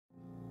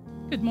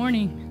Good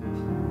morning.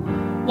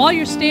 While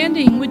you're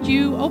standing, would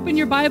you open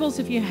your Bibles,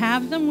 if you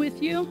have them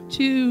with you,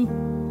 to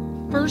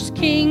 1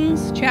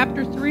 Kings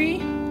chapter 3?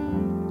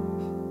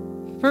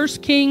 1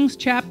 Kings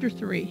chapter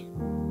 3.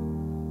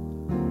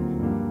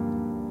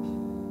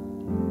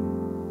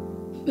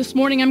 This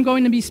morning I'm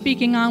going to be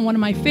speaking on one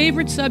of my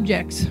favorite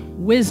subjects,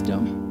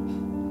 wisdom.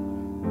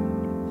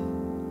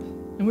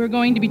 And we're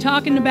going to be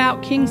talking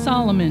about King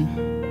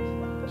Solomon.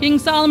 King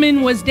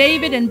Solomon was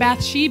David and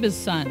Bathsheba's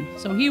son,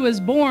 so he was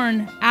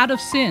born out of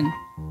sin.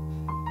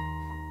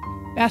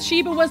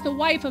 Bathsheba was the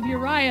wife of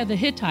Uriah the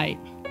Hittite,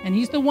 and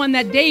he's the one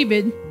that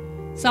David,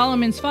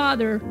 Solomon's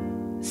father,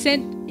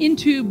 sent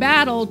into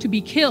battle to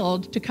be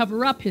killed to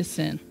cover up his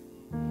sin.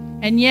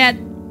 And yet,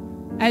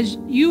 as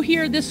you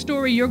hear this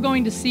story, you're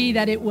going to see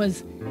that it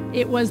was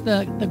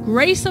the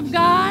grace of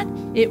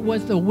God, it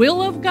was the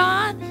will of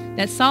God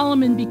that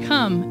Solomon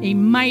become a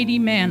mighty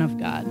man of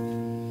God.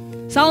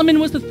 Solomon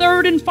was the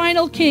third and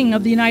final king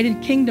of the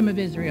United Kingdom of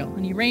Israel,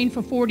 and he reigned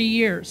for 40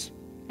 years.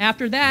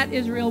 After that,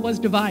 Israel was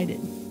divided.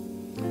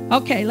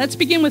 Okay, let's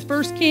begin with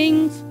 1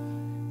 Kings.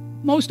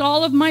 Most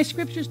all of my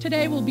scriptures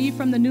today will be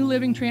from the New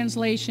Living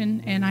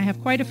Translation, and I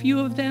have quite a few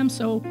of them,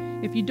 so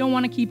if you don't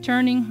want to keep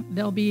turning,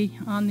 they'll be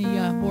on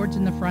the boards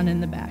in the front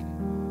and the back.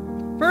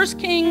 1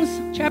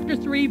 Kings chapter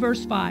 3,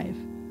 verse 5.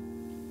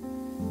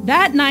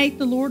 That night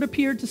the Lord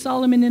appeared to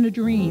Solomon in a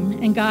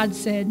dream, and God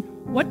said,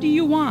 "What do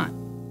you want?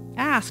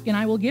 Ask, and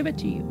I will give it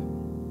to you."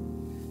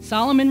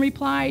 Solomon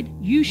replied,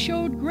 "You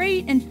showed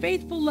great and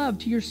faithful love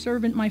to your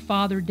servant my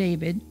father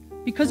David,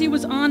 because he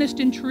was honest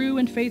and true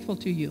and faithful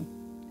to you.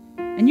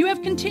 And you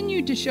have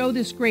continued to show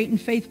this great and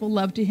faithful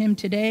love to him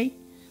today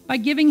by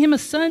giving him a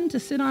son to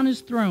sit on his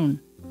throne.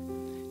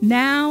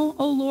 Now,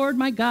 O Lord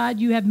my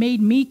God, you have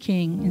made me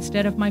king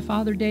instead of my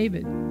father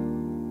David.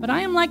 But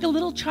I am like a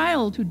little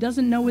child who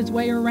doesn't know his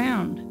way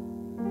around.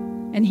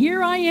 And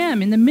here I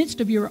am in the midst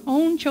of your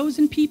own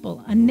chosen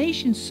people, a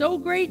nation so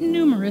great and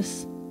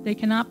numerous they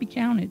cannot be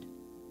counted.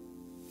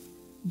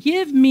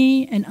 Give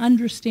me an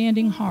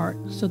understanding heart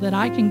so that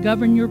I can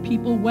govern your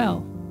people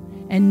well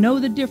and know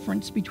the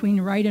difference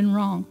between right and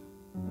wrong.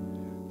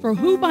 For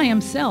who by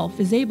himself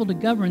is able to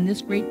govern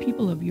this great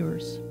people of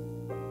yours?"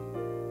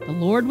 The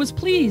Lord was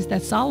pleased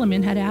that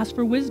Solomon had asked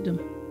for wisdom.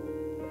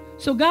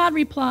 So God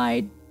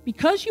replied,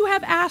 "Because you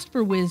have asked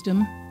for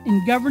wisdom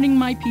in governing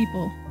my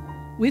people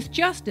with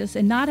justice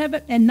and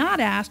not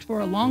asked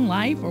for a long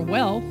life or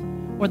wealth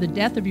or the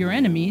death of your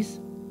enemies,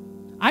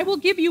 I will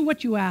give you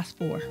what you asked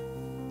for.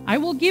 I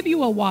will give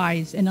you a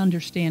wise and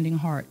understanding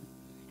heart,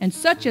 and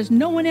such as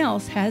no one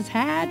else has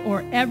had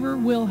or ever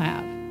will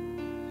have."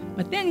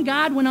 But then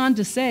God went on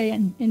to say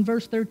in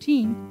verse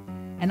 13,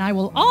 "And I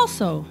will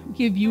also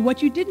give you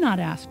what you did not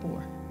ask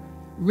for,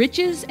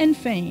 riches and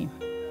fame.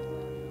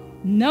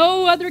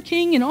 No other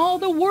king in all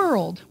the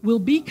world will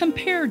be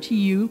compared to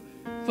you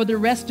for the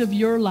rest of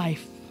your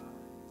life."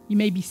 You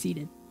may be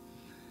seated.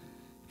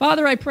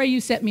 Father, I pray you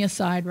set me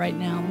aside right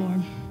now,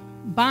 Lord.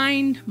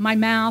 Bind my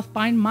mouth,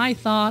 bind my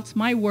thoughts,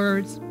 my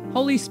words.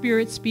 Holy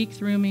Spirit, speak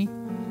through me.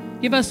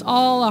 Give us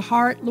all a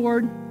heart,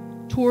 Lord,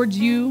 towards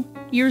you,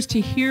 ears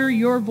to hear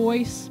your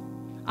voice,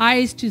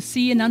 eyes to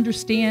see and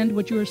understand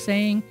what you are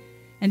saying.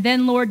 And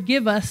then, Lord,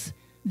 give us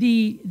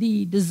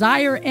the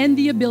desire and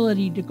the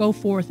ability to go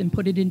forth and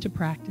put it into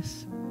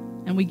practice.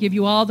 And we give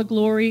you all the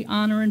glory,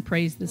 honor, and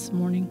praise this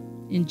morning.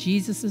 In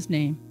Jesus'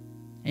 name,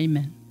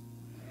 amen.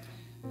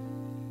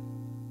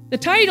 The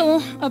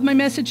title of my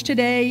message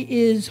today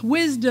is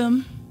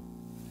Wisdom,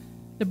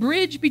 the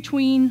Bridge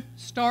Between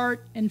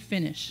Start and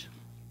Finish.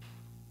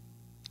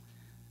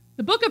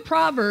 The book of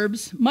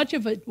Proverbs, much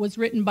of it was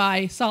written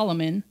by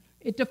Solomon.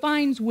 It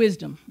defines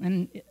wisdom.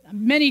 And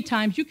many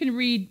times you can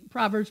read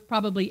Proverbs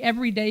probably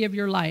every day of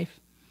your life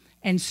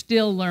and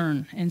still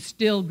learn and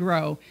still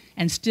grow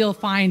and still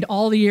find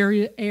all the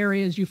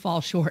areas you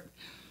fall short.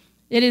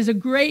 It is a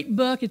great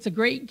book. It's a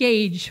great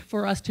gauge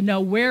for us to know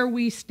where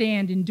we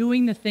stand in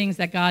doing the things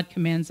that God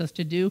commands us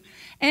to do.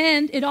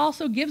 And it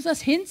also gives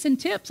us hints and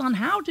tips on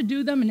how to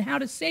do them and how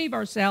to save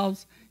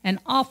ourselves an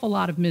awful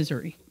lot of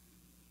misery.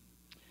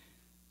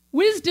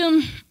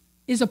 Wisdom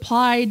is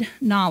applied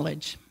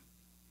knowledge.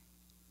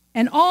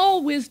 And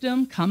all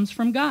wisdom comes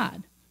from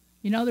God.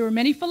 You know, there were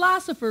many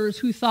philosophers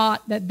who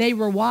thought that they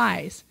were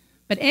wise,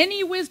 but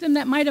any wisdom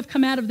that might have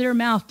come out of their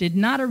mouth did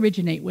not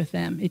originate with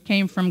them. It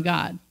came from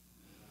God.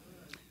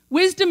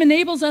 Wisdom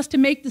enables us to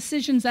make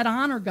decisions that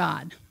honor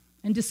God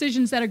and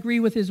decisions that agree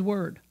with his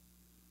word.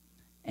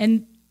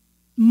 And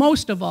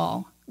most of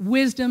all,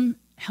 wisdom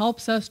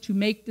helps us to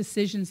make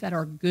decisions that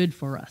are good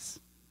for us.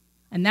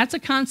 And that's a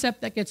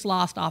concept that gets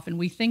lost often.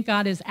 We think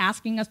God is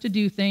asking us to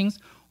do things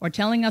or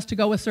telling us to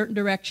go a certain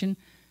direction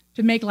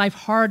to make life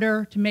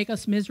harder, to make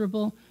us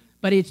miserable.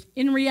 But it's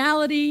in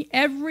reality,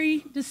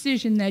 every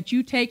decision that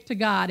you take to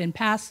God and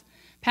pass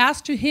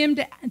to him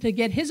to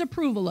get his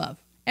approval of,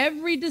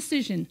 every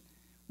decision,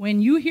 when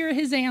you hear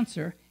his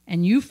answer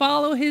and you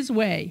follow his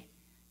way,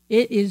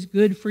 it is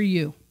good for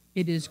you.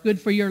 It is good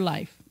for your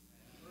life.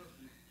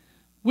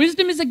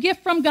 Wisdom is a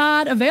gift from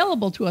God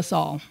available to us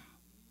all.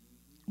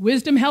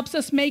 Wisdom helps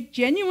us make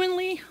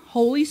genuinely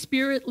Holy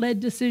Spirit-led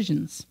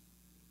decisions,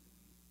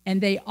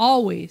 and they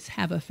always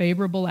have a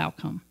favorable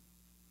outcome.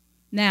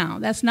 Now,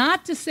 that's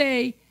not to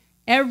say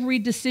every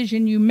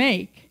decision you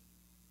make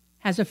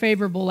has a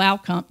favorable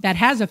outcome,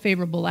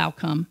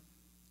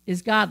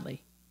 is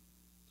godly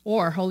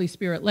or Holy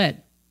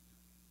Spirit-led.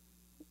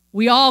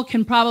 We all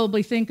can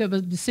probably think of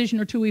a decision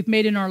or two we've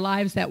made in our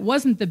lives that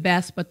wasn't the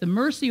best, but the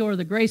mercy or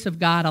the grace of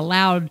God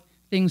allowed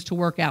things to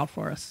work out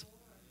for us.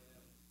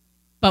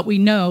 But we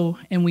know,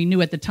 and we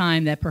knew at the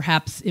time, that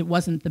perhaps it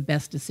wasn't the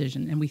best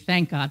decision, and we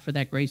thank God for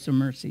that grace or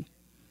mercy.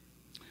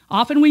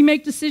 Often we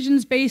make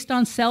decisions based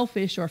on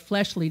selfish or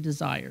fleshly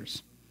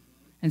desires.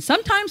 And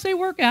sometimes they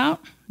work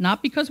out,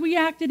 not because we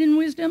acted in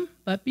wisdom,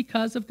 but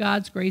because of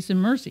God's grace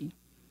and mercy.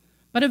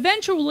 But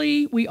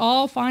eventually, we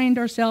all find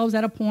ourselves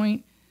at a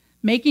point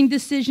making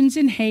decisions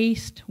in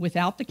haste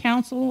without the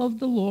counsel of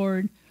the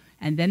Lord,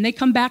 and then they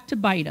come back to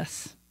bite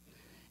us.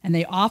 And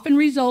they often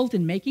result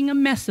in making a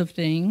mess of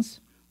things,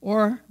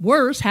 or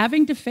worse,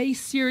 having to face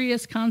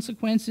serious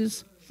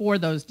consequences for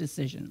those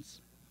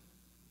decisions.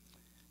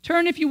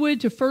 Turn, if you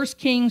would, to 1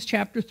 Kings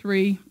chapter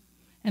 3,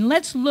 and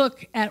let's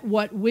look at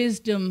what the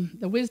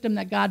wisdom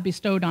that God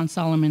bestowed on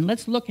Solomon.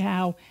 Let's look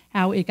how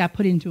it got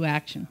put into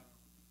action.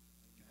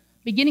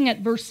 Beginning at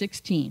verse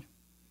 16.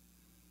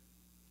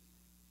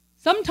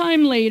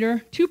 Sometime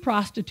later, 2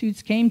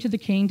 prostitutes came to the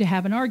king to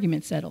have an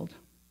argument settled.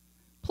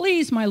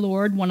 "Please, my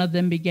lord," one of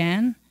them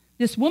began,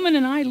 "this woman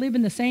and I live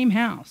in the same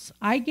house.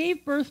 I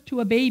gave birth to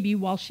a baby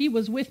while she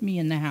was with me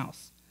in the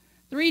house.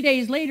 3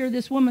 days later,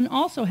 this woman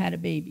also had a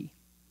baby.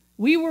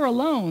 We were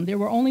alone. There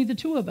were only the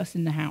 2 of us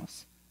in the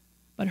house.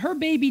 But her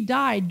baby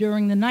died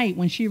during the night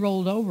when she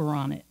rolled over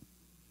on it.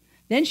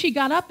 Then she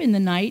got up in the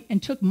night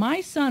and took my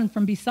son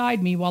from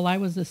beside me while I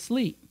was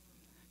asleep.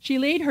 She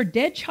laid her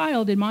dead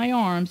child in my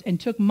arms and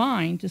took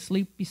mine to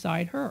sleep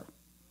beside her.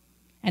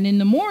 And in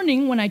the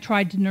morning, when I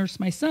tried to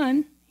nurse my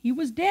son, he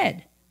was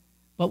dead.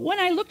 But when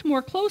I looked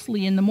more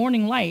closely in the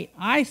morning light,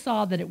 I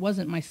saw that it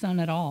wasn't my son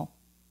at all."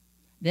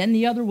 Then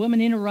the other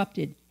woman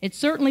interrupted, "It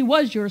certainly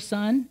was your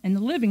son, and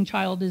the living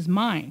child is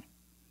mine."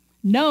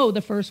 "No,"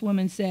 the first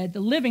woman said,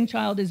 "the living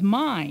child is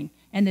mine,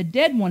 and the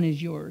dead one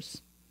is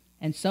yours."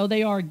 And so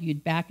they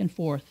argued back and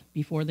forth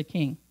before the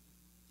king.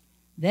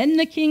 Then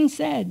the king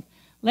said,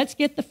 "Let's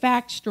get the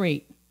facts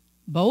straight.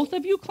 Both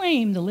of you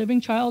claim the living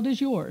child is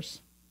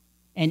yours,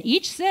 and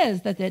each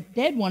says that the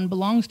dead one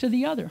belongs to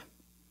the other.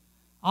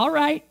 All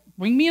right,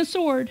 bring me a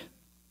sword."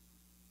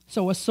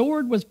 So a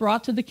sword was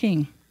brought to the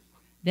king.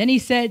 Then he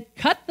said,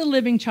 "Cut the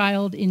living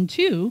child in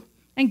 2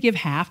 and give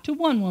half to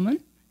one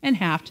woman and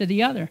half to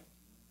the other."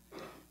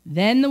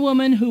 Then the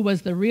woman who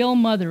was the real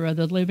mother of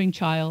the living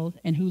child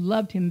and who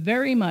loved him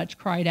very much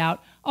cried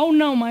out, "Oh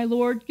no, my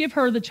lord, give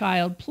her the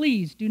child.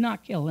 Please do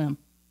not kill him."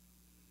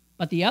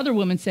 But the other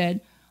woman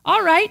said,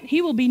 "All right,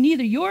 he will be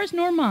neither yours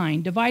nor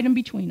mine. Divide him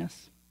between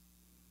us."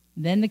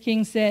 Then the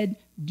king said,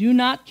 "Do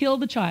not kill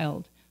the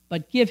child,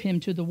 but give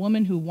him to the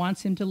woman who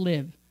wants him to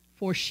live,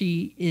 for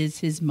she is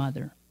his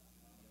mother."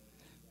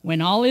 When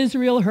all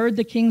Israel heard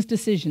the king's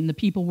decision, the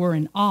people were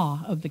in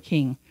awe of the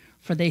king,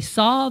 for they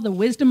saw the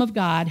wisdom of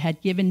God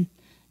had given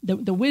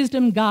the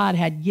wisdom God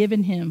had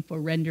given him for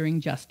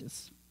rendering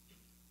justice.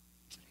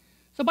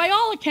 So by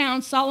all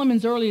accounts,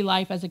 Solomon's early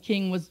life as a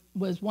king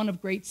was one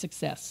of great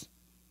success.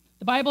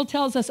 The Bible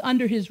tells us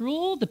under his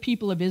rule, the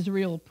people of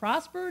Israel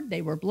prospered,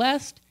 they were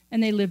blessed,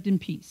 and they lived in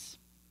peace.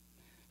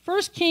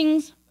 1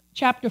 Kings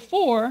chapter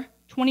 4,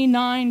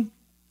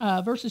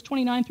 verses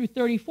 29 through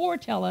 34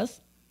 tell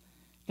us,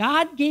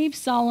 God gave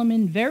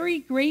Solomon very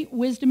great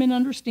wisdom and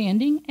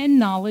understanding and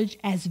knowledge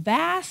as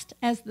vast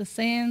as the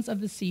sands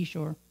of the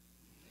seashore.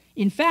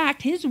 In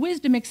fact, his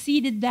wisdom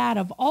exceeded that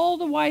of all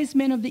the wise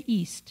men of the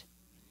East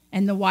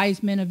and the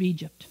wise men of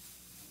Egypt.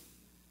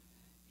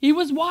 He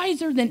was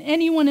wiser than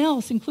anyone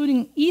else,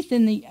 including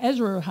Ethan the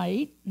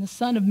Ezrahite, the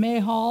son of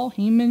Mahal,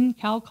 Heman,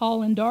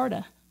 Calcol, and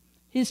Darda.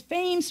 His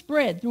fame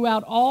spread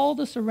throughout all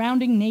the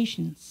surrounding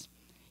nations.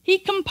 He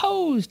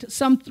composed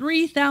some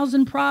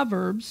 3,000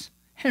 proverbs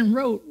and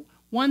wrote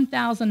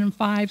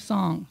 1,005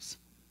 songs.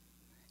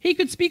 He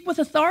could speak with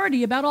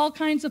authority about all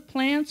kinds of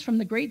plants, from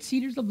the great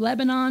cedars of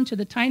Lebanon to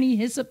the tiny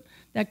hyssop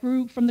that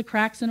grew from the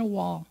cracks in a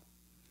wall.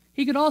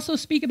 He could also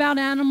speak about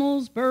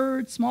animals,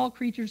 birds, small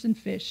creatures, and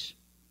fish.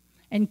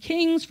 And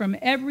kings from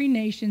every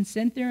nation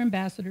sent their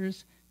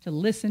ambassadors to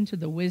listen to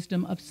the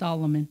wisdom of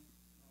Solomon.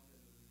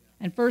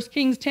 And 1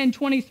 Kings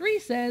 10:23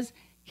 says,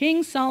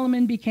 King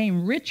Solomon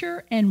became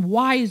richer and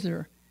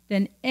wiser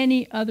than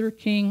any other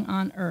king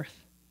on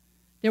earth.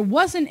 There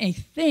wasn't a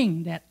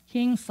thing that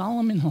King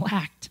Solomon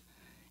lacked.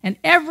 And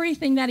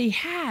everything that he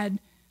had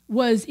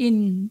was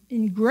in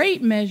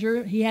great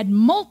measure. He had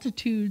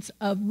multitudes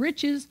of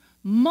riches,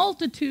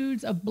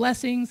 multitudes of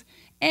blessings,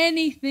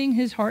 anything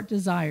his heart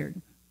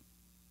desired.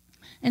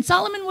 And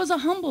Solomon was a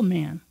humble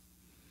man.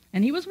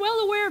 And he was well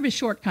aware of his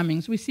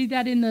shortcomings. We see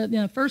that in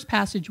the first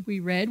passage we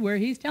read, where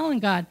he's telling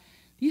God,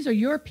 these are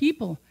your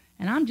people,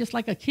 and I'm just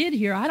like a kid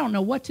here. I don't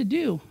know what to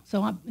do.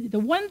 So the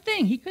one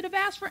thing, he could have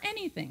asked for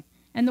anything,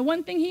 and the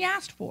one thing he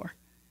asked for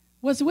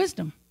was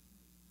wisdom.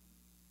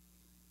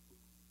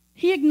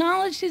 He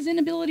acknowledged his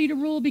inability to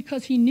rule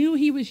because he knew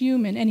he was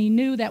human, and he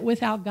knew that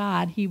without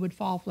God, he would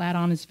fall flat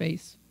on his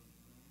face.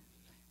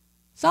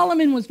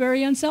 Solomon was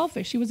very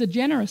unselfish. He was a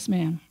generous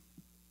man.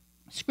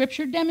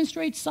 Scripture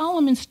demonstrates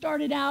Solomon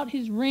started out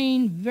his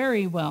reign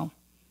very well.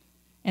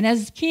 And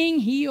as king,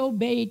 he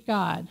obeyed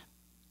God,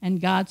 and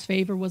God's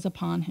favor was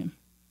upon him.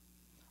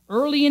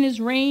 Early in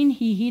his reign,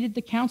 he heeded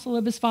the counsel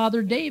of his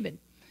father David.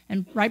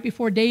 And right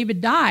before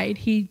David died,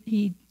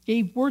 he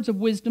gave words of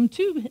wisdom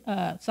to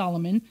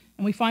Solomon,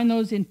 and we find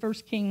those in 1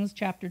 Kings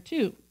chapter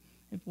 2.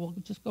 If we'll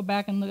just go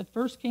back and look at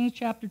 1 Kings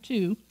chapter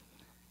 2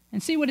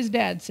 and see what his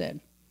dad said.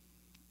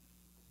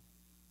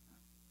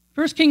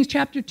 1 Kings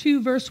chapter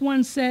 2, verse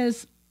 1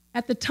 says,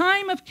 at the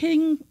time of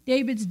King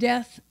David's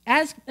death,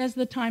 as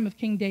the time of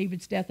King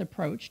David's death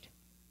approached,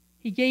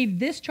 he gave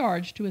this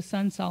charge to his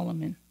son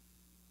Solomon.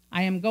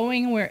 I am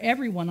going where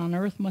everyone on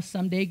earth must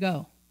someday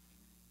go.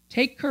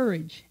 Take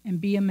courage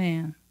and be a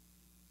man.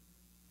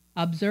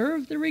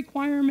 Observe the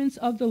requirements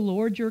of the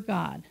Lord your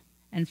God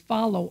and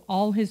follow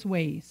all his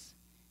ways.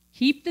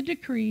 Keep the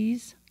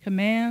decrees,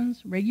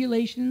 commands,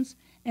 regulations,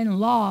 and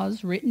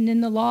laws written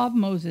in the law of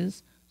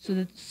Moses,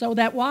 so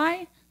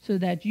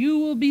that you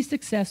will be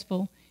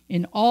successful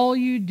in all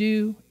you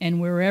do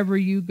and wherever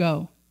you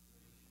go.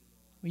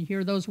 We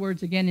hear those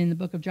words again in the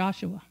book of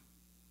Joshua.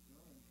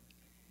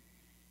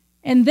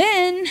 And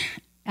then,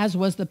 as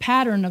was the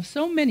pattern of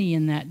so many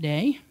in that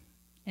day,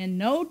 and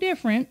no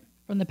different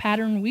from the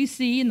pattern we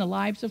see in the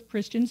lives of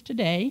Christians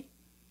today,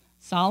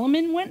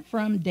 Solomon went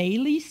from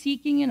daily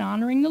seeking and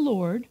honoring the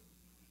Lord,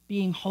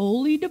 being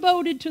wholly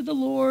devoted to the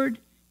Lord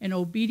and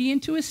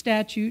obedient to his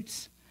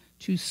statutes,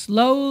 to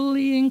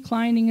slowly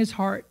inclining his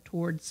heart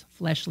towards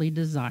fleshly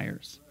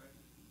desires.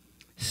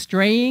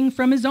 Straying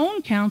from his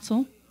own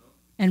counsel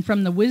and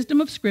from the wisdom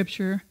of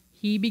Scripture,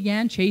 he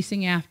began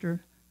chasing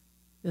after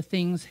the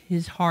things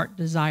his heart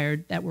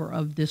desired that were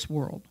of this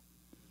world.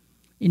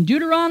 In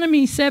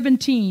Deuteronomy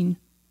 17,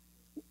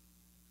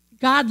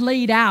 God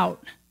laid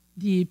out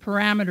the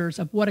parameters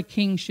of what a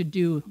king should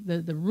do,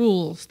 the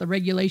rules, the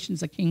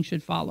regulations a king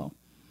should follow.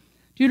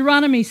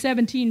 Deuteronomy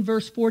 17,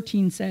 verse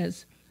 14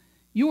 says,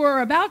 you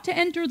are about to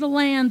enter the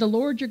land the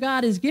Lord your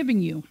God is giving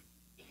you.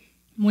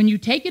 When you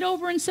take it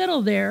over and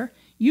settle there,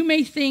 you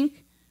may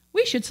think,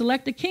 we should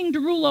select a king to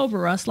rule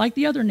over us like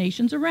the other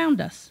nations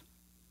around us.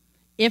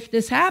 If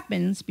this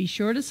happens, be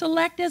sure to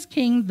select as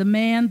king the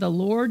man the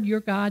Lord your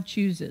God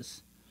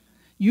chooses.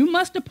 You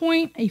must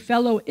appoint a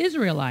fellow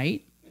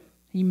Israelite.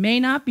 He may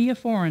not be a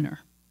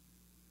foreigner.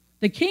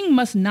 The king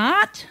must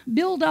not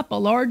build up a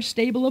large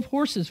stable of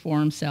horses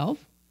for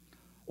himself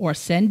or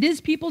send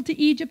his people to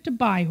Egypt to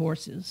buy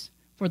horses,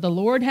 for the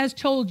Lord has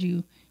told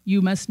you, you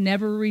must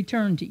never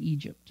return to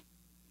Egypt.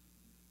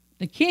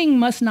 The king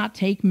must not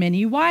take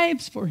many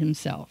wives for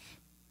himself,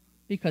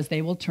 because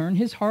they will turn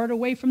his heart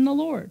away from the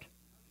Lord.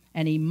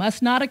 And he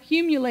must not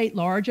accumulate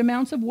large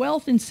amounts of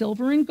wealth in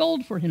silver and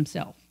gold for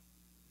himself.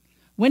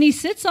 When he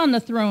sits on the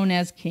throne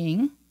as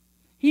king,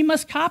 he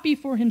must copy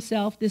for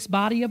himself this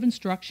body of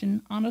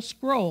instruction on a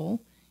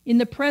scroll in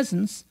the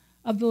presence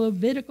of the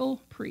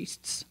Levitical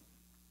priests.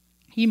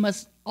 He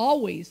must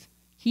always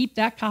keep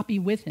that copy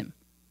with him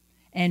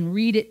and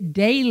read it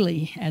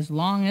daily as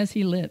long as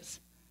he lives.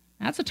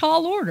 That's a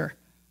tall order.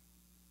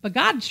 But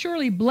God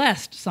surely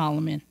blessed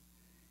Solomon.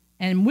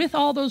 And with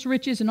all those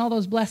riches and all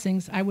those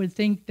blessings, I would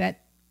think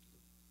that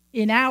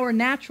in our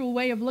natural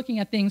way of looking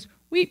at things,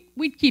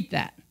 we'd keep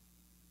that,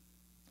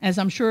 as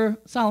I'm sure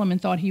Solomon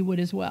thought he would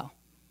as well.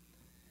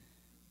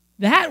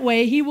 That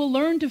way, he will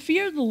learn to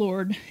fear the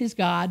Lord, his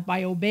God,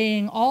 by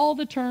obeying all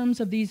the terms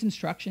of these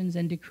instructions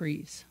and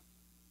decrees.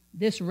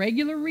 This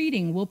regular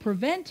reading will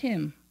prevent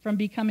him from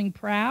becoming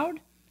proud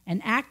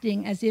and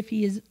acting as if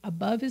he is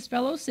above his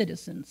fellow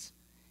citizens.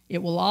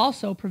 It will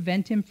also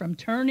prevent him from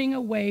turning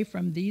away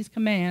from these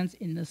commands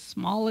in the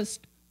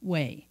smallest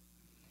way,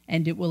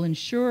 and it will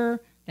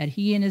ensure that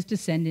he and his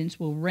descendants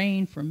will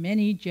reign for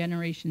many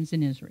generations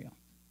in Israel.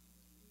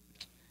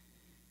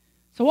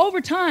 So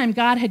over time,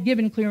 God had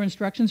given clear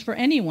instructions for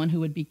anyone who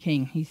would be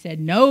king. He said,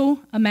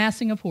 no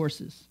amassing of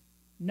horses,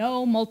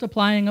 no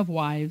multiplying of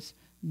wives,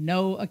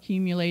 no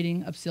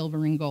accumulating of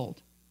silver and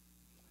gold.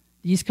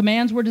 These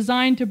commands were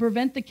designed to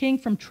prevent the king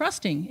from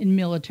trusting in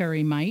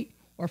military might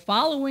or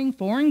following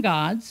foreign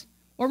gods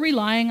or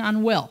relying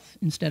on wealth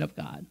instead of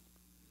God.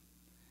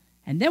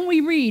 And then we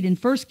read in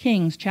 1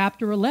 Kings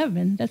chapter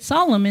 11 that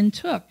Solomon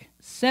took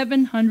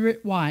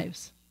 700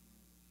 wives.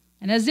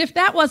 And as if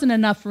that wasn't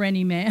enough for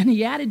any man,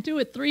 he added to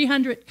it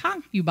 300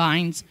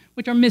 concubines,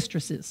 which are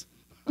mistresses.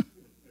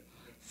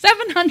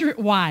 700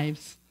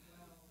 wives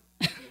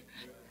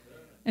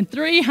and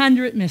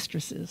 300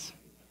 mistresses.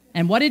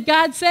 And what did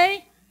God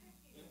say?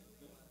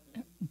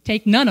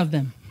 Take none of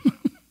them.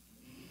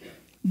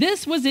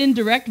 This was in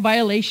direct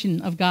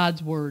violation of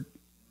God's word.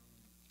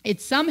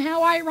 It's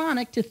somehow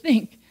ironic to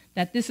think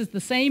that this is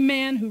the same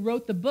man who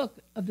wrote the book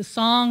of the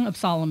Song of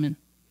Solomon,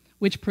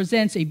 which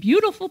presents a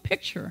beautiful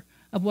picture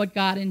of what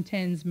God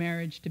intends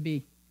marriage to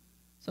be.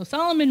 So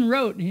Solomon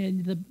wrote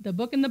the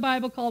book in the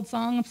Bible called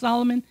Song of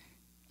Solomon.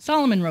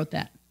 Solomon wrote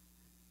that.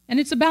 And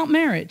it's about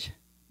marriage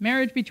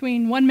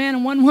between one man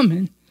and one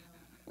woman.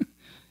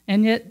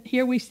 And yet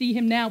here we see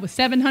him now with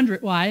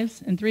 700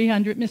 wives and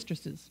 300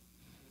 mistresses.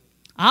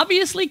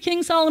 Obviously,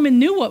 King Solomon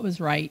knew what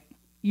was right,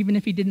 even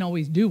if he didn't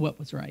always do what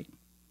was right.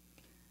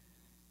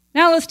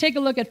 Now let's take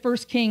a look at 1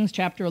 Kings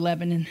chapter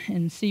 11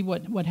 and see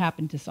what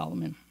happened to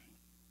Solomon.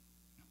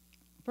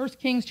 1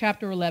 Kings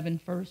chapter 11,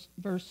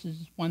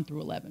 verses 1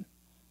 through 11.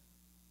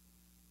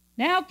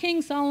 Now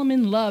King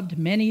Solomon loved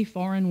many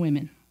foreign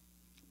women.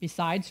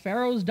 Besides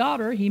Pharaoh's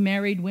daughter, he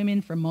married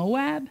women from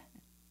Moab,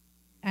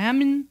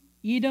 Ammon,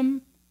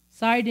 Edom,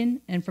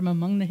 Sidon, and from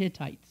among the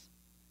Hittites.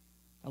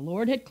 The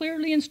Lord had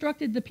clearly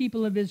instructed the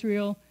people of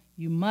Israel,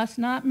 you must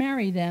not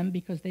marry them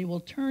because they will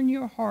turn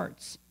your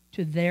hearts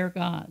to their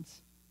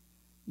gods.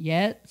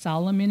 Yet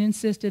Solomon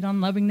insisted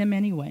on loving them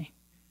anyway.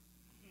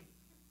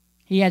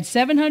 He had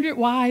 700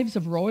 wives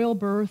of royal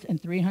birth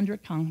and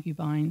 300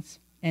 concubines,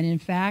 and in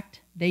fact,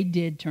 they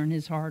did turn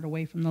his heart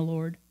away from the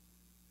Lord.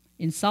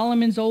 In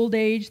Solomon's old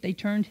age, they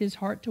turned his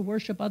heart to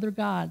worship other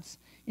gods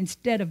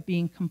instead of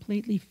being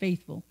completely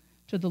faithful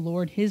to the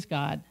Lord his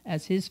God,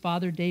 as his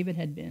father David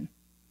had been.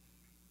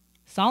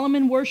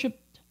 Solomon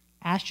worshipped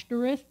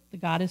Ashtoreth, the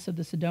goddess of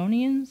the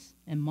Sidonians,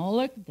 and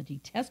Moloch, the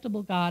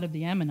detestable god of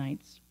the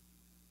Ammonites.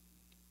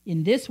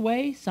 In this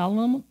way,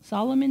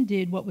 Solomon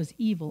did what was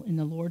evil in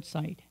the Lord's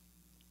sight.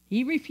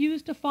 He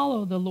refused to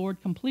follow the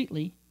Lord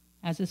completely,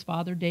 as his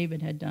father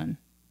David had done.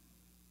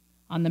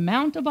 On the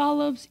Mount of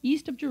Olives,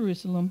 east of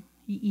Jerusalem,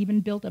 he even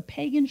built a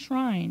pagan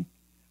shrine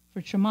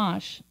for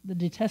Chemosh, the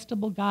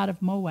detestable god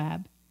of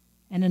Moab,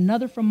 and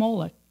another for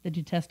Moloch, the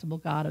detestable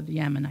god of the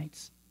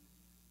Ammonites.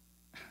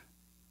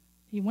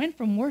 He went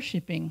from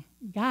worshiping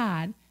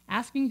God,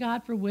 asking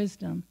God for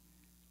wisdom,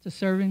 to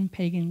serving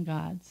pagan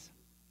gods.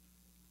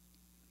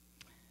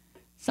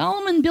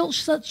 Solomon built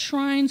such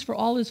shrines for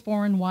all his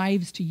foreign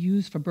wives to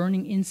use for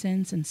burning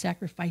incense and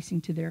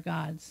sacrificing to their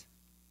gods.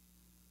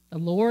 The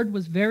Lord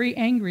was very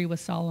angry with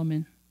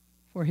Solomon,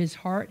 for his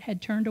heart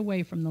had turned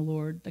away from the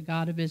Lord, the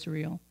God of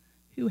Israel,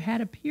 who had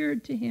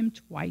appeared to him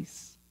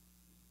twice.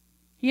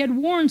 He had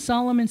warned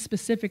Solomon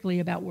specifically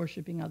about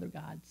worshiping other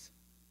gods,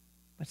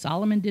 but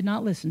Solomon did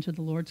not listen to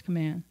the Lord's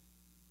command.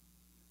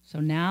 So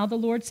now the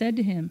Lord said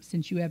to him,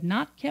 since you have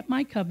not kept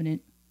my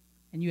covenant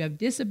and you have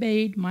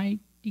disobeyed my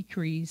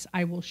decrees,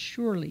 I will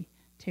surely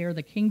tear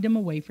the kingdom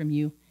away from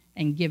you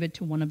and give it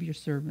to one of your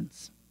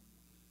servants.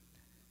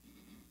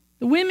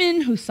 The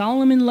women who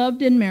Solomon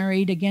loved and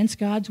married against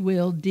God's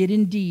will did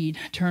indeed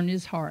turn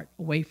his heart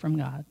away from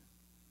God.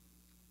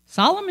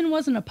 Solomon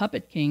wasn't a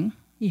puppet king.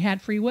 He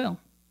had free will,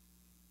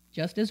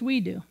 just as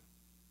we do.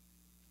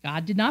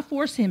 God did not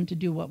force him to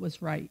do what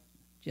was right,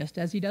 just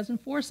as he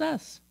doesn't force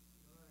us.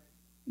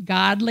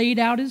 God laid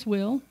out his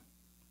will.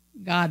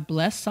 God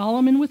blessed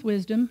Solomon with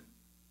wisdom.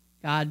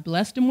 God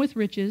blessed him with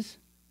riches.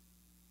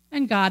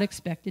 And God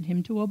expected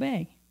him to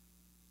obey.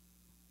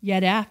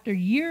 Yet after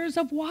years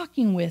of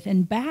walking with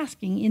and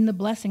basking in the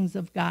blessings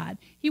of God,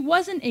 he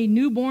wasn't a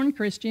newborn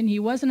Christian. He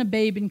wasn't a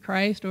babe in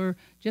Christ or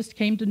just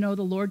came to know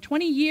the Lord.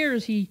 20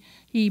 years he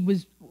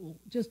was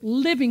just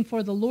living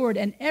for the Lord,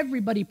 and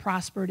everybody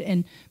prospered,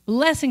 and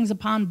blessings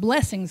upon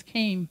blessings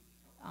came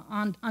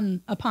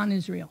upon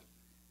Israel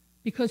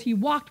because he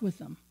walked with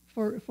them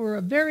for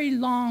a very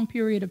long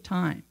period of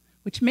time,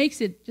 which makes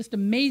it just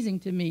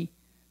amazing to me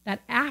that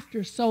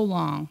after so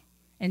long,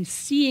 and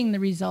seeing the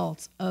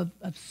results of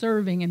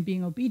serving and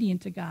being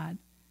obedient to God,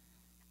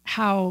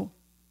 how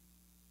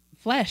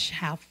flesh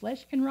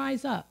can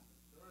rise up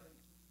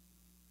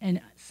and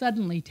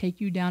suddenly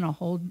take you down a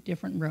whole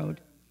different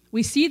road.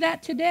 We see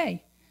that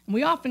today. And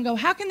we often go,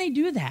 how can they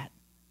do that?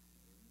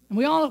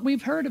 And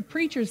we've heard of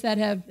preachers that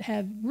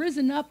have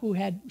risen up who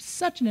had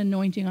such an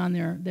anointing on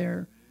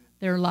their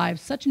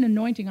lives, such an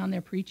anointing on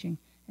their preaching.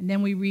 And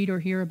then we read or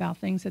hear about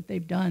things that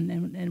they've done,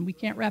 and we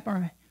can't wrap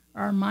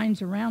our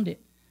minds around it.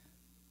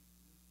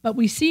 But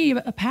we see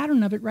a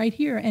pattern of it right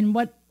here. And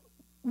what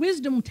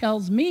wisdom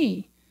tells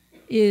me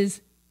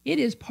is it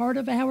is part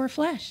of our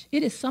flesh.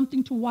 It is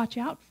something to watch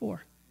out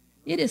for.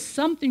 It is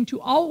something to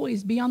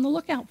always be on the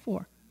lookout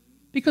for,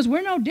 because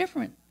we're no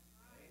different.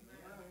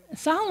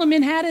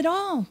 Solomon had it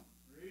all.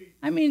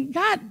 I mean,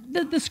 God,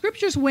 the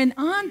scriptures went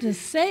on to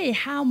say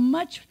how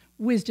much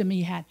wisdom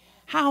he had,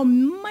 how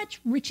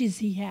much riches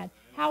he had,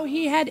 how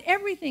he had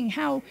everything,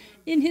 how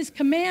in his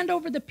command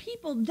over the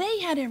people, they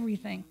had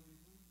everything.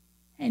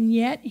 And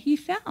yet he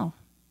fell.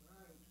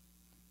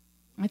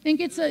 I think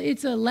it's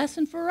a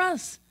lesson for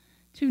us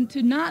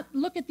to not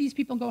look at these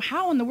people and go,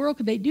 how in the world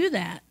could they do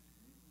that?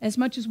 As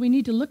much as we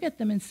need to look at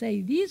them and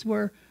say, these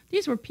were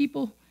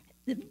people,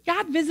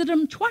 God visited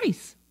them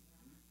twice.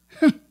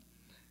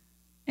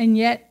 And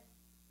yet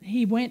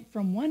he went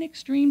from one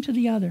extreme to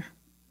the other.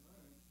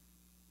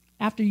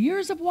 After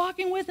years of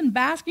walking with and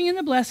basking in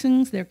the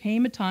blessings, there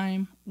came a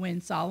time when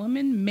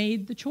Solomon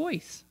made the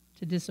choice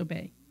to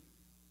disobey.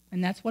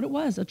 And that's what it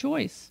was, a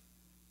choice.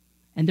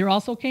 And there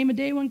also came a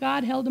day when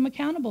God held him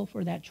accountable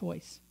for that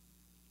choice.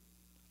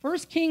 1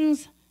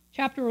 Kings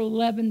chapter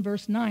 11,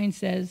 verse 9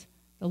 says,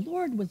 the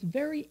Lord was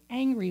very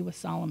angry with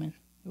Solomon.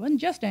 He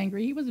wasn't just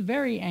angry, he was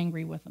very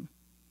angry with him.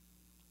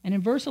 And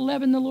in verse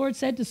 11, the Lord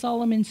said to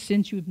Solomon,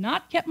 since you have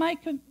not kept my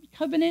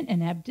covenant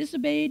and have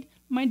disobeyed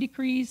my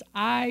decrees,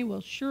 I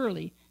will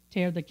surely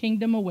tear the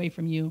kingdom away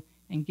from you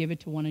and give it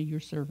to one of your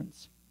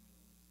servants.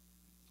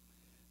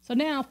 So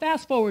now,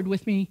 fast forward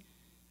with me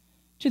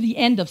to the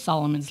end of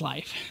Solomon's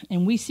life,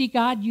 and we see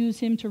God use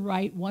him to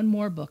write one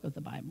more book of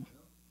the Bible.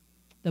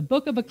 The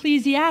book of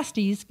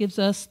Ecclesiastes gives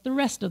us the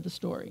rest of the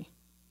story.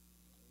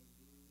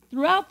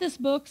 Throughout this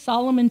book,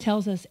 Solomon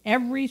tells us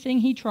everything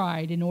he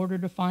tried in order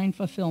to find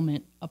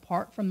fulfillment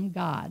apart from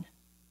God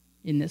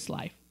in this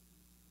life.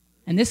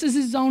 And this is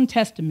his own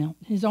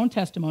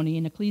testimony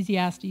in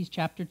Ecclesiastes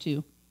chapter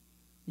 2.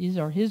 These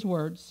are his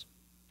words.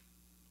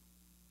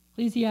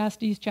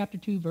 Ecclesiastes chapter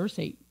 2, verse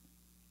 8.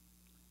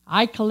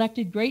 I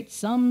collected great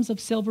sums of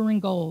silver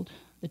and gold,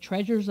 the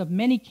treasures of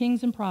many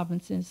kings and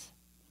provinces.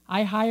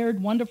 I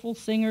hired wonderful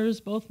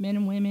singers, both men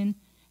and women,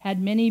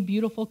 had many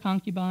beautiful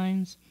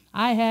concubines.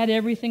 I had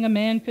everything a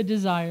man could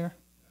desire.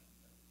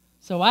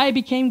 So I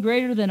became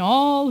greater than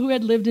all who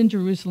had lived in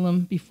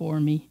Jerusalem before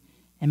me,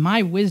 and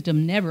my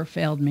wisdom never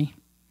failed me.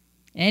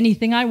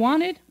 Anything I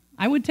wanted,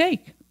 I would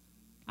take.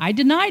 I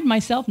denied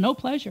myself no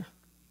pleasure.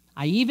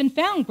 I even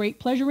found great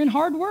pleasure in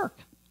hard work,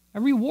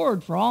 a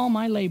reward for all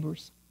my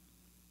labors.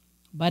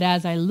 But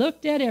as I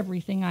looked at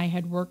everything I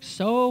had worked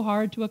so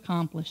hard to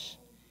accomplish,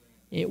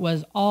 it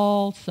was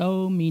all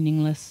so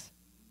meaningless.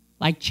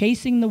 Like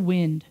chasing the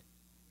wind,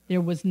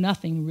 there was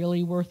nothing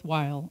really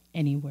worthwhile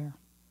anywhere.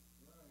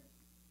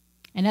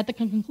 And at the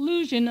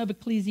conclusion of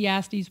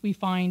Ecclesiastes, we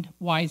find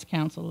wise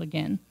counsel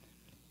again.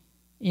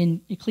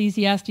 In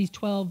Ecclesiastes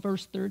 12,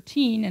 verse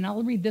 13, and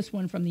I'll read this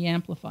one from the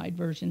Amplified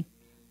Version.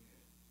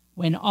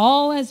 When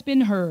all has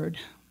been heard,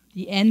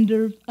 the end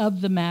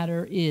of the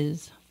matter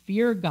is,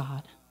 fear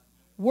God.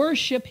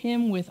 Worship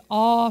him with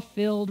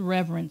awe-filled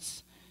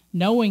reverence,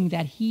 knowing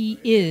that he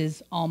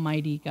is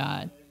Almighty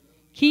God.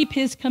 Keep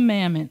his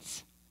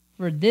commandments,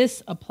 for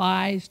this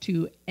applies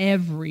to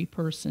every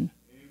person.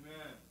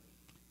 Amen.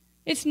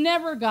 It's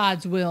never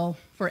God's will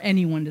for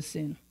anyone to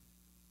sin,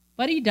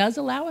 but he does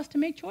allow us to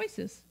make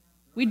choices.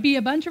 We'd be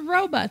a bunch of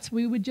robots.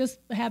 We would just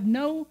have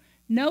no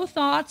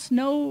thoughts,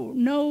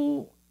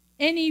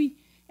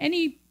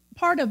 any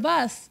part of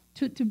us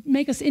to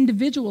make us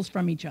individuals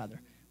from each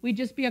other. We'd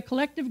just be a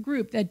collective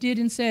group that did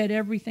and said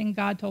everything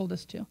God told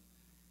us to.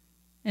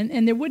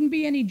 And there wouldn't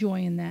be any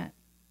joy in that.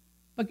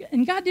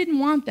 And God didn't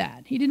want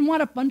that. He didn't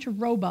want a bunch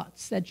of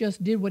robots that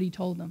just did what he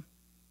told them.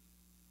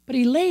 But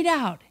he laid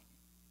out,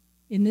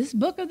 in this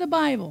book of the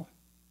Bible,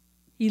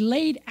 he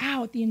laid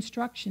out the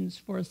instructions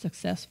for a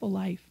successful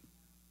life.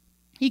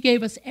 He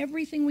gave us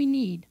everything we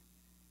need.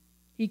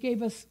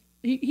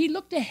 He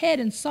looked ahead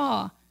and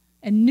saw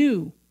and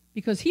knew,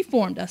 because he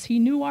formed us. He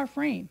knew our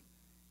frame.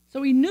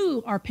 So he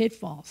knew our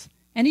pitfalls.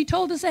 And he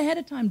told us ahead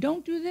of time,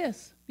 don't do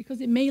this because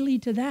it may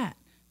lead to that.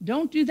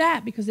 Don't do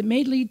that because it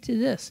may lead to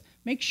this.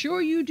 Make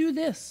sure you do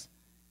this.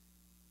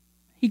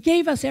 He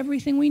gave us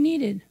everything we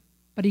needed,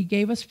 but he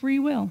gave us free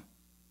will.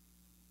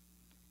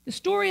 The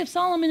story of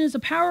Solomon is a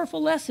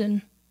powerful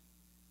lesson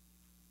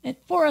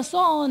for us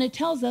all, and it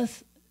tells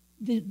us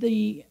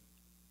the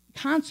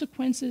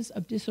consequences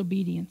of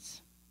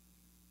disobedience.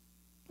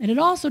 And it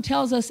also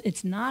tells us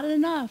it's not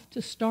enough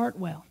to start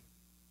well.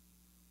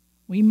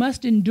 We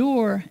must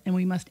endure and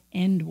we must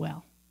end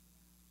well.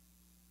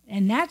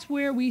 And that's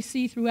where we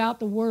see throughout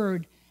the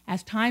Word,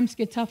 as times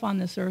get tough on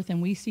this earth,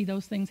 and we see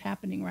those things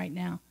happening right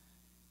now.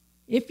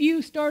 If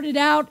you started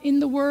out in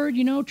the Word,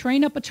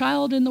 train up a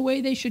child in the way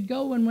they should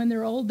go, and when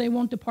they're old, they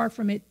won't depart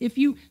from it. If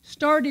you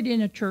started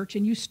in a church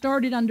and you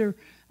started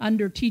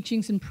under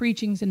teachings and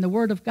preachings in the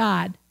Word of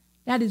God,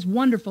 that is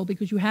wonderful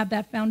because you have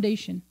that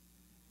foundation.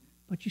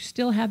 But you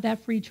still have that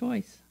free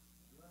choice.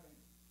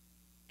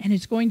 And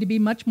it's going to be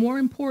much more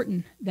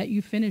important that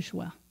you finish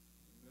well.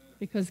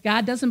 Because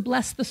God doesn't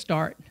bless the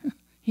start.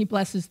 He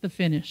blesses the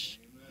finish.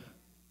 Amen.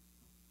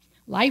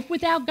 Life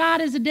without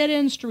God is a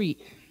dead-end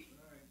street.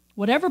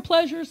 Whatever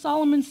pleasure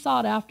Solomon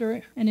sought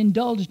after and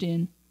indulged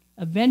in,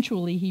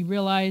 eventually he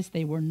realized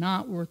they were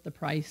not worth the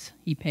price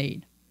he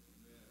paid.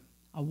 Amen.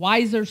 A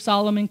wiser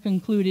Solomon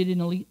concluded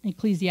in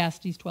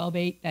Ecclesiastes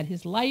 12:8 that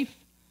his life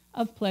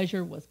of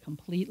pleasure was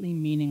completely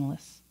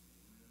meaningless.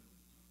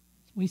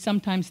 We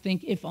sometimes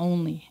think, if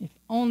only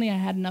I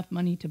had enough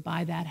money to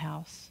buy that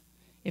house.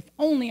 If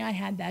only I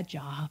had that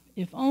job.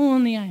 If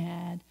only I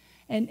had.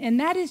 And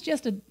that is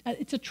just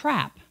it's a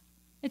trap.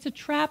 It's a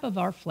trap of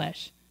our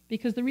flesh.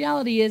 Because the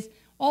reality is,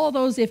 all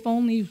those if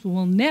onlys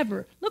will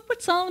never. Look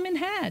what Solomon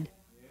had.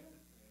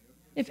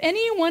 If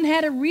anyone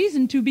had a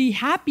reason to be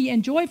happy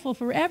and joyful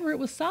forever, it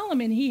was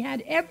Solomon. He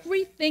had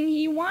everything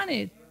he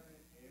wanted.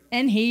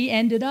 And he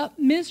ended up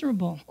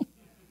miserable.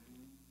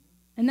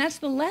 And that's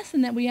the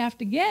lesson that we have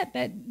to get,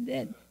 that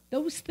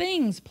those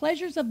things,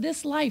 pleasures of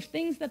this life,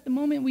 things that the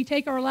moment we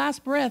take our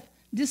last breath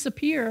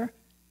disappear,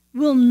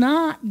 will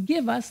not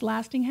give us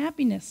lasting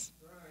happiness.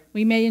 Right.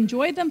 We may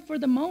enjoy them for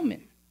the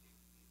moment,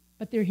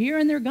 but they're here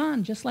and they're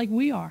gone, just like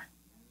we are.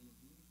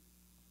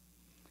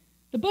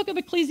 The book of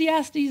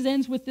Ecclesiastes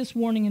ends with this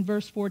warning in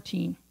verse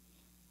 14.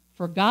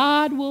 For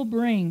God will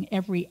bring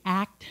every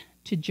act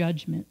to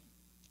judgment,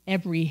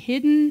 every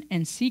hidden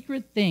and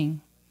secret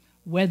thing,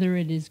 whether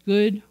it is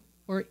good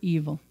or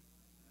evil.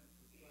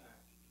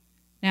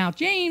 Now,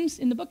 James,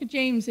 in the book of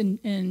James,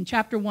 in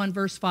chapter 1,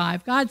 verse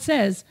 5, God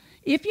says,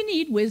 if you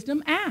need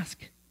wisdom,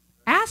 ask.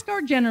 Ask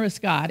our generous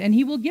God, and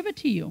he will give it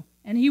to you,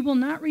 and he will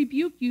not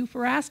rebuke you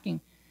for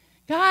asking.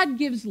 God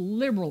gives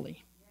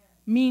liberally,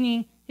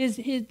 meaning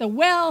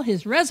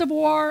his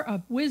reservoir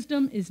of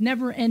wisdom is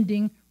never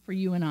ending for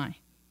you and I.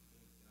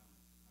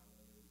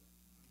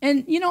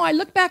 And, I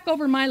look back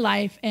over my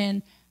life,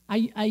 and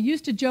I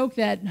used to joke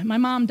that my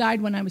mom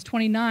died when I was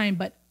 29,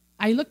 but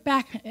I look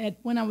back at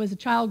when I was a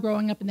child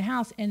growing up in the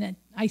house, and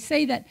I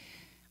say that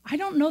I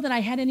don't know that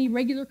I had any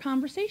regular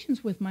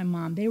conversations with my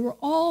mom. They were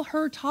all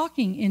her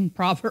talking in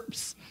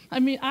Proverbs. I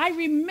mean, I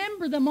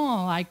remember them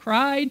all. I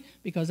cried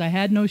because I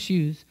had no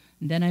shoes,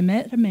 and then I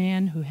met a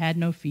man who had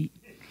no feet.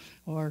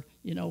 Or,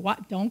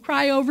 what? Don't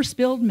cry over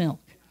spilled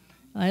milk.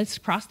 Let's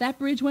cross that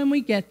bridge when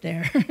we get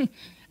there.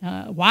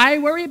 Why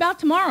worry about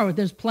tomorrow?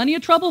 There's plenty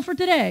of trouble for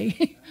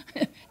today.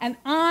 And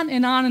on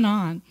and on and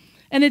on.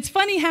 And it's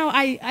funny how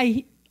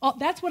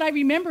that's what I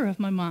remember of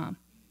my mom.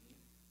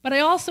 But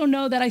I also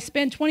know that I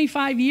spent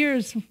 25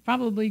 years,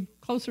 probably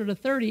closer to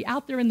 30,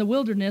 out there in the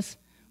wilderness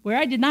where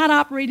I did not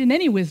operate in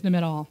any wisdom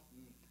at all.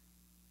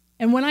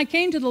 And when I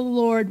came to the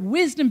Lord,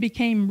 wisdom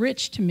became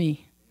rich to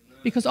me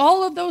because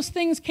all of those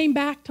things came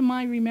back to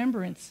my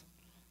remembrance.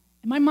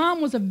 And my mom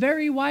was a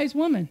very wise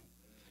woman.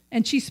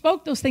 And she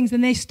spoke those things,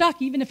 and they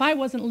stuck even if I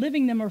wasn't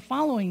living them or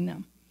following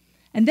them.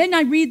 And then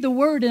I read the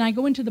Word, and I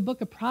go into the book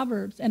of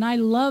Proverbs, and I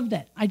love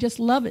that. I just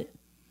love it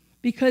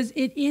because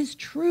it is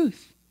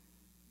truth.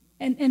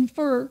 And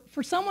for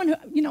someone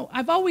who,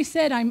 I've always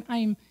said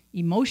I'm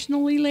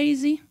emotionally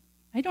lazy.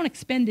 I don't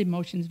expend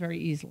emotions very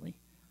easily.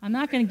 I'm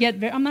not going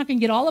to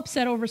get all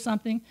upset over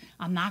something.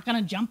 I'm not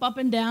going to jump up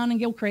and down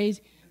and go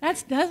crazy.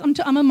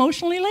 I'm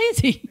emotionally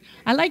lazy.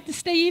 I like to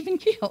stay even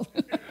keeled.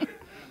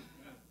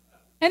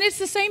 And it's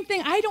the same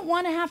thing. I don't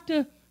want to have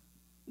to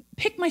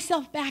pick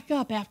myself back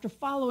up after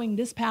following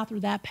this path or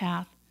that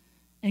path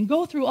and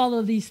go through all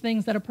of these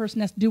things that a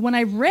person has to do when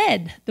I've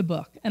read the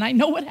book and I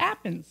know what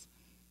happens.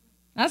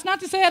 That's not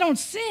to say I don't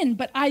sin,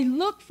 but I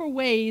look for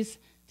ways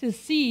to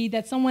see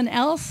that someone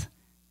else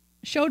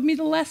showed me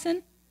the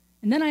lesson,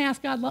 and then I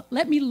ask God,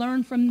 let me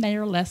learn from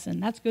their lesson.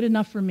 That's good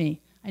enough for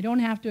me. I don't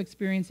have to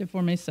experience it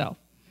for myself.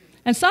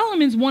 And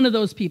Solomon's one of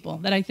those people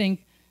that I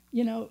think,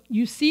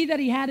 you see that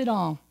he had it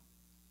all.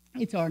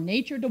 It's our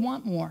nature to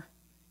want more.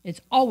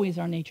 It's always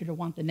our nature to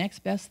want the next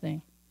best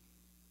thing.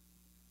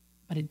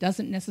 But it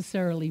doesn't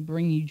necessarily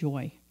bring you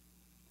joy.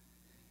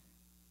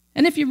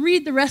 And if you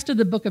read the rest of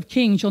the book of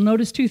Kings, you'll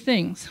notice two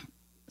things.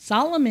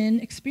 Solomon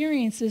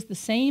experiences the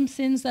same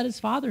sins that his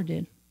father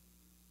did.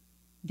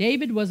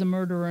 David was a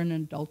murderer and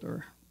an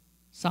adulterer.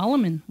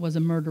 Solomon was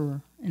a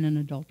murderer and an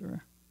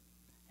adulterer.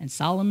 And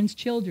Solomon's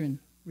children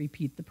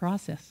repeat the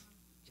process,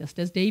 just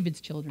as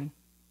David's children.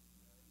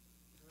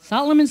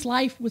 Solomon's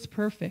life was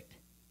perfect.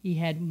 He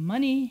had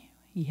money,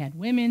 he had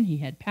women, he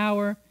had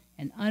power,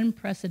 and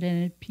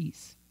unprecedented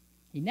peace.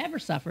 He never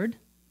suffered.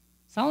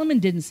 Solomon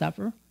didn't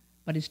suffer,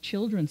 but his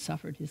children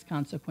suffered his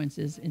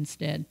consequences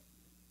instead,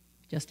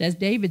 just as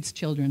David's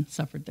children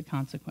suffered the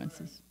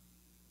consequences.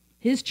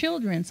 His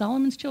children,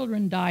 Solomon's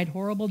children, died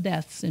horrible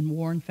deaths in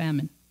war and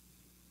famine.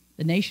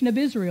 The nation of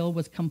Israel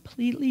was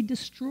completely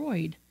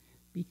destroyed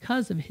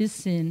because of his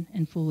sin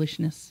and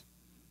foolishness.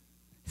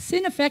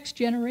 Sin affects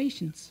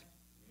generations.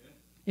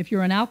 If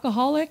you're an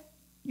alcoholic,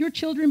 your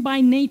children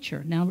by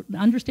nature, now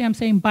understand I'm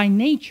saying by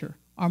nature,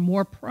 are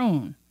more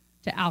prone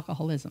to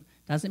alcoholism.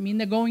 Doesn't mean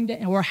they're going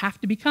to or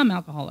have to become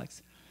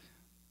alcoholics.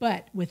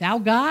 But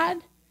without God,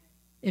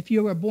 if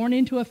you were born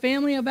into a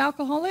family of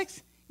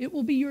alcoholics, it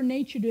will be your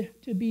nature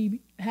to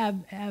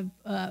have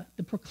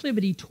the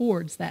proclivity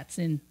towards that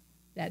sin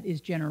that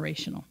is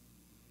generational.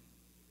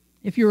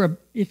 If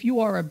you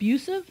are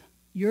abusive,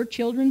 your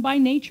children by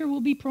nature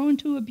will be prone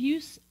to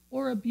abuse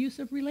or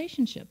abusive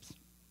relationships.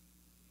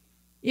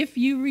 If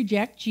you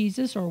reject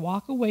Jesus or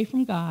walk away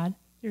from God,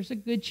 there's a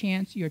good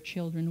chance your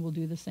children will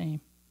do the same.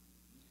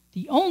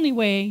 The only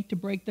way to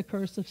break the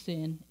curse of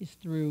sin is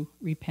through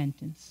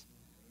repentance.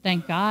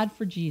 Thank God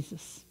for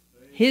Jesus.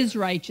 His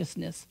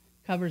righteousness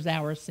covers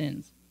our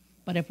sins.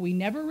 But if we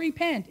never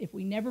repent, if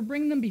we never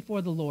bring them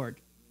before the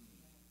Lord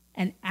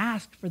and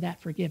ask for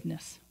that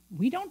forgiveness,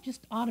 we don't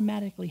just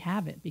automatically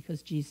have it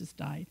because Jesus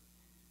died.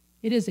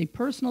 It is a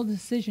personal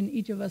decision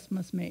each of us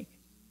must make.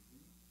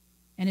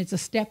 And it's a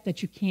step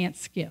that you can't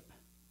skip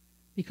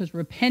because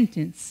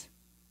repentance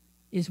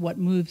is what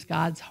moves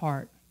God's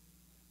heart.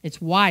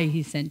 It's why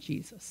he sent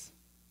Jesus.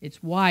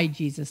 It's why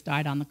Jesus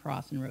died on the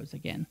cross and rose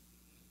again.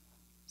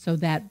 So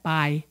that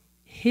by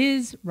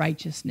his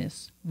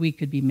righteousness, we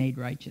could be made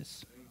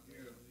righteous.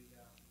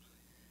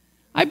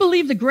 I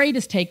believe the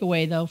greatest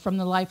takeaway, though, from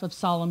the life of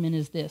Solomon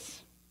is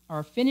this.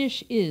 Our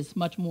finish is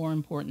much more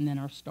important than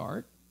our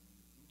start.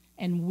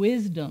 And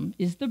wisdom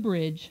is the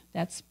bridge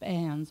that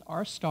spans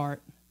our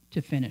start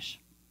to finish.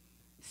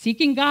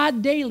 Seeking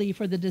God daily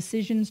for the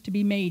decisions to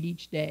be made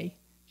each day.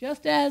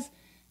 Just as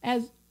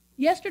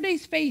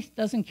yesterday's faith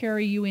doesn't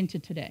carry you into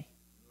today.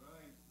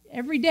 Right.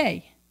 Every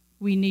day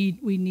we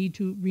need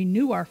to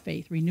renew our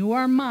faith, renew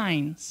our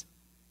minds.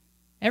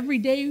 Every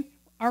day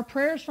our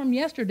prayers from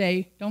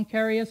yesterday don't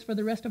carry us for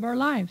the rest of our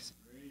lives.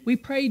 Right. We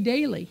pray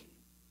daily.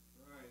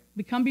 Right.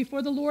 We come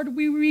before the Lord,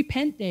 we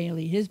repent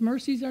daily. His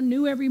mercies are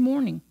new every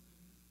morning.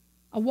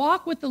 A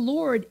walk with the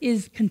Lord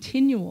is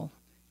continual.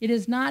 It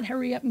is not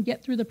hurry up and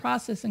get through the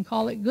process and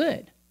call it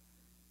good.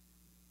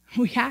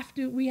 We have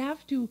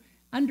to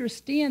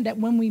understand that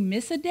when we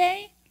miss a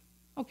day,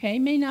 okay,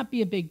 may not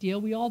be a big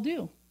deal. We all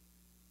do.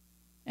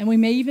 And we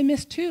may even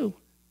miss 2.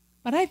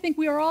 But I think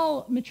we are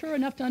all mature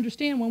enough to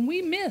understand when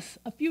we miss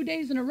a few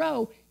days in a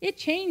row, it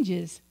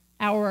changes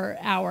our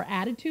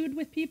attitude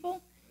with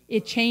people.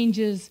 It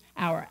changes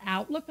our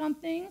outlook on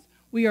things.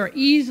 We are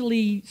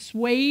easily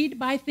swayed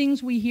by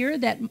things we hear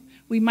that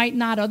we might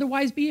not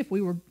otherwise be if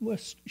we were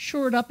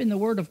shored up in the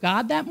Word of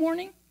God that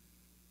morning.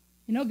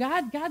 You know,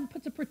 God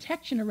puts a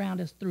protection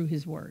around us through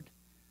His Word.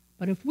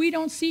 But if we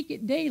don't seek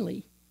it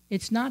daily,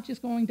 it's not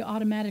just going to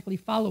automatically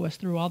follow us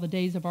through all the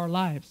days of our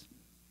lives.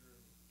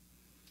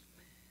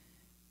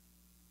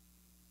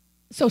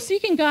 So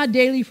seeking God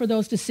daily for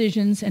those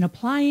decisions and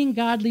applying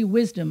godly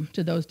wisdom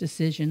to those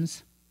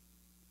decisions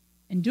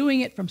and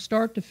doing it from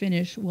start to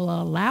finish will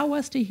allow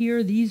us to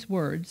hear these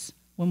words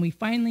when we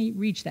finally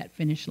reach that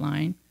finish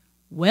line.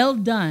 Well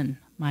done,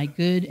 my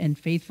good and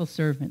faithful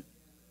servant.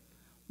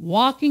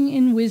 Walking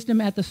in wisdom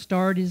at the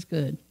start is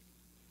good,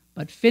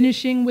 but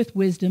finishing with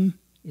wisdom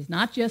is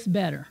not just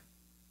better,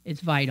 it's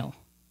vital.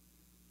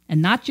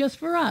 And not just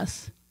for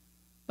us,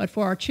 but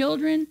for our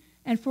children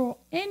and for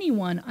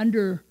anyone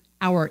under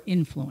our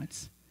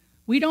influence.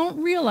 We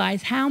don't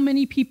realize how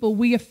many people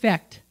we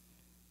affect.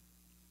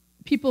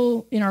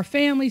 People in our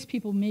families,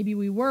 people maybe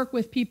we work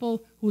with,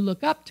 people who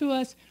look up to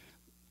us.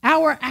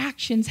 Our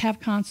actions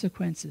have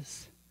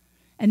consequences.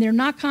 And they're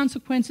not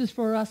consequences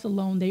for us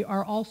alone. They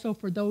are also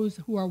for those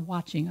who are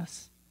watching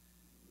us.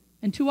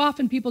 And too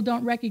often people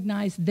don't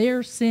recognize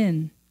their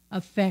sin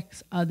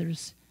affects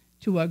others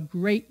to a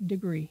great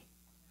degree.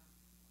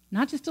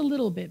 Not just a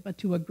little bit, but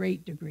to a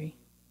great degree.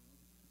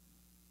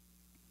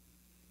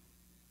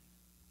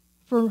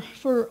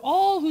 For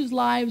all whose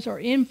lives are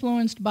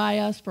influenced by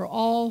us, for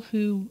all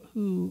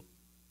who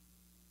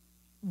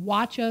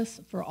watch us,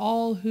 for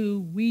all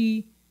who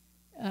we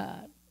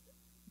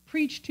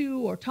preach to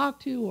or talk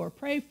to or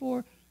pray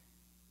for,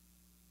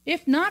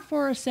 if not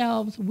for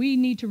ourselves, we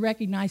need to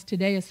recognize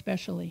today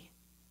especially,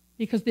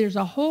 because there's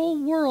a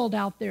whole world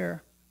out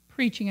there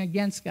preaching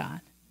against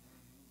God.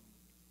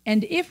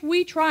 And if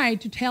we try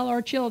to tell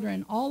our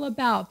children all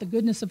about the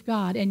goodness of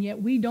God, and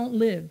yet we don't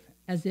live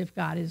as if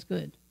God is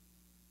good,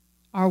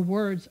 our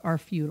words are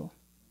futile.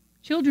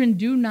 Children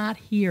do not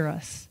hear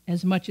us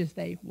as much as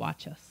they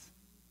watch us.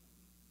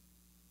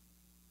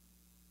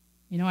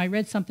 You know, I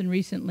read something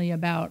recently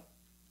about,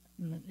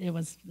 it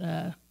was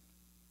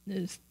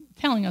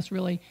telling us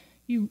really,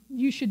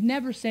 you should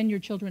never send your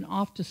children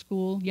off to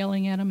school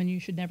yelling at them, and you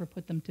should never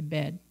put them to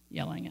bed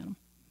yelling at them.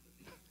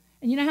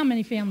 And you know how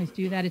many families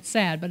do that? It's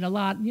sad, but a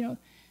lot,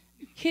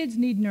 kids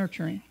need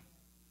nurturing.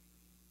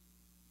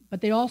 But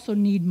they also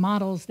need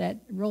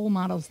role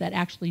models that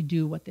actually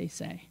do what they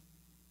say.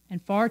 And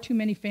far too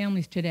many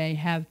families today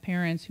have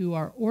parents who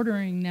are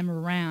ordering them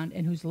around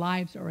and whose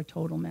lives are a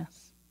total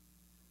mess.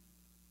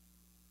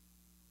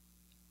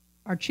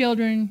 Our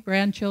children,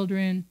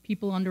 grandchildren,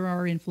 people under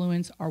our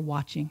influence are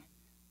watching.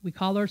 We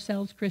call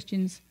ourselves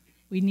Christians.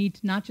 We need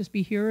to not just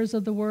be hearers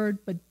of the word,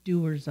 but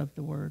doers of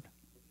the word.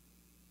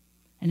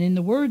 And in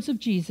the words of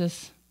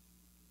Jesus,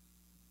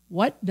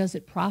 what does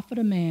it profit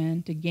a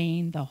man to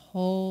gain the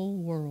whole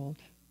world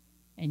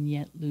and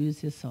yet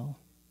lose his soul?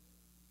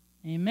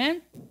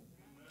 Amen?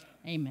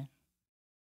 Amen.